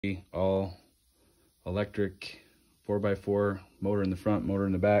all electric 4x4 motor in the front, motor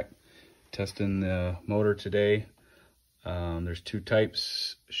in the back. Testing the motor today. There's two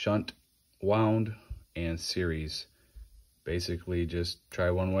types, shunt wound and series. Basically just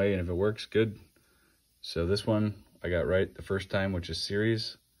try one way, and if it works, good. So this one I got right the first time, which is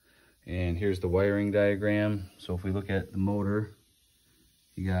series. And here's the wiring diagram. So if we look at the motor,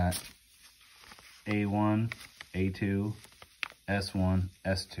 you got A1, A2, S1,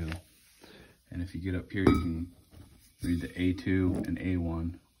 S2. And if you get up here, you can read the A2 and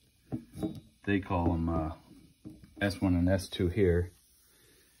A1. They call them S1 and S2 here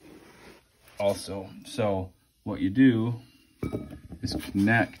also. So what you do is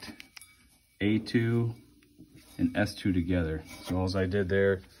connect A2 and S2 together. So all I did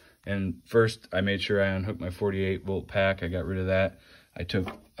there, and first I made sure I unhooked my 48 volt pack. I got rid of that. I took,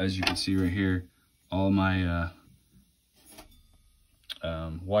 as you can see right here, all my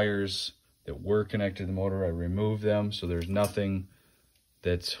wires that were connected to the motor. I removed them, so there's nothing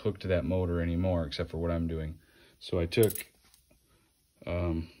that's hooked to that motor anymore except for what I'm doing. So I took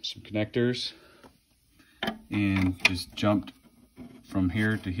some connectors and just jumped from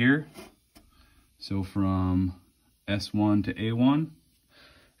here to here. So from S1 to A1,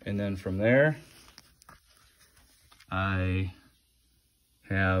 and then from there I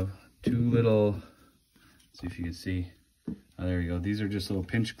have two little, let's see if you can see, oh, there you go. These are just little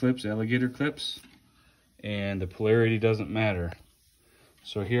pinch clips, alligator clips, and the polarity doesn't matter.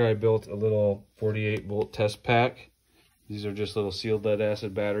 So here I built a little 48 volt test pack. These are just little sealed lead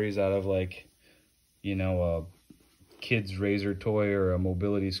acid batteries out of, like, you know, a kid's razor toy or a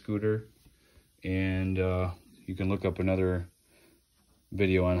mobility scooter. And you can look up another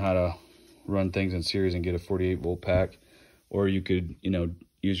video on how to run things in series and get a 48 volt pack. Or you could, you know,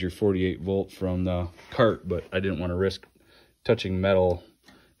 use your 48 volt from the cart, but I didn't want to risk touching metal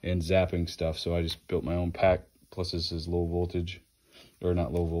and zapping stuff, so I just built my own pack. Plus this is low voltage, or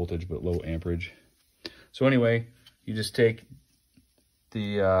not low voltage, but low amperage. So anyway, you just take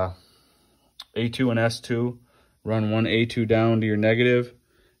the A2 and S2, run one A2 down to your negative,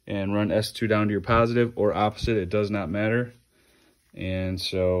 and run S2 down to your positive, or opposite, it does not matter. And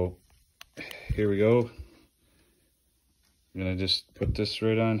so here we go. I'm gonna just put this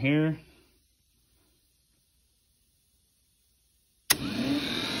right on here.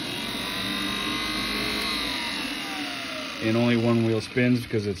 And only one wheel spins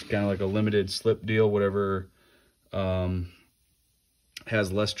because it's kind of like a limited slip deal. Whatever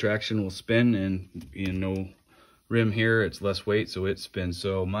has less traction will spin, and you know, no rim here, it's less weight, so it spins.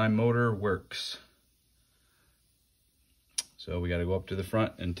 So my motor works. So we got to go up to the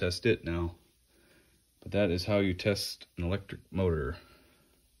front and test it now. But that is how you test an electric motor.